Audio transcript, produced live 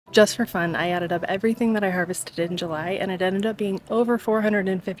Just for fun, I added up everything that I harvested in July and it ended up being over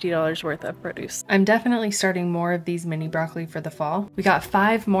 $450 worth of produce. I'm definitely starting more of these mini broccoli for the fall. We got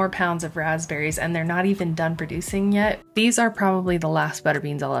 5 more pounds of raspberries and they're not even done producing yet. These are probably the last butter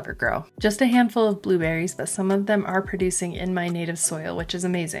beans I'll ever grow. Just a handful of blueberries, but some of them are producing in my native soil, which is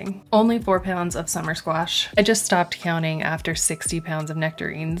amazing. Only 4 pounds of summer squash. I just stopped counting after 60 pounds of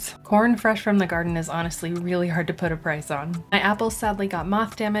nectarines. Corn fresh from the garden is honestly really hard to put a price on. My apples sadly got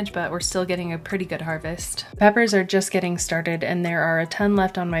moth damage, but we're still getting a pretty good harvest. Peppers are just getting started and there are a ton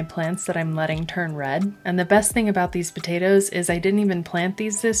left on my plants that I'm letting turn red. And the best thing about these potatoes is I didn't even plant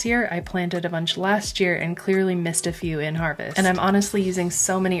these this year. I planted a bunch last year and clearly missed a few in harvest. And I'm honestly using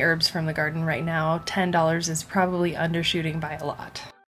so many herbs from the garden right now, $10 is probably undershooting by a lot.